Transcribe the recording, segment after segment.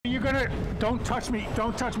don't touch me,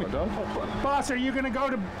 don't touch me. Don't touch. Boss, are you gonna go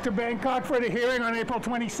to Bangkok for the hearing on April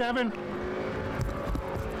 27?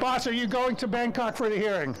 Boss, are you going to Bangkok for the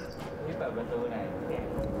hearing?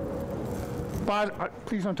 Boss,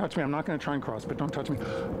 please don't touch me. I'm not going to try and cross, but don't touch me.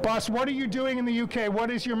 Boss, what are you doing in the UK? What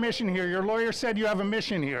is your mission here? Your lawyer said you have a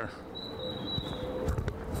mission here.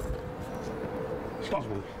 Excuse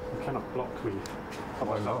me, you cannot block me.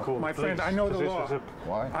 My friend, I know the law.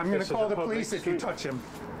 Why? I'm going to call the police if you touch him.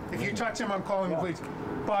 If you touch him, I'm calling the police.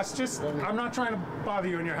 Boss, just, I'm not trying to bother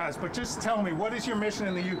you in your house, but just tell me, what is your mission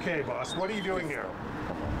in the UK, boss? What are you doing here?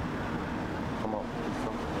 Come on.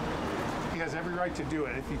 He has every right to do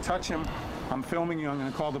it. If you touch him, I'm filming you, I'm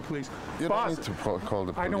going to call the police. You boss, don't need to call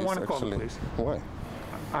the police. I don't want to call the police. Why?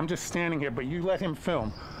 I'm just standing here, but you let him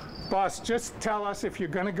film. Boss, just tell us if you're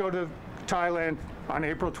going to go to Thailand on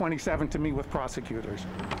April 27th to meet with prosecutors.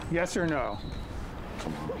 Yes or no?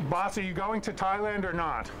 Boss, are you going to Thailand or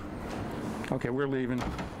not? Okay, we're leaving.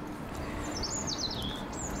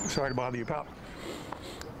 Sorry to bother you, pal.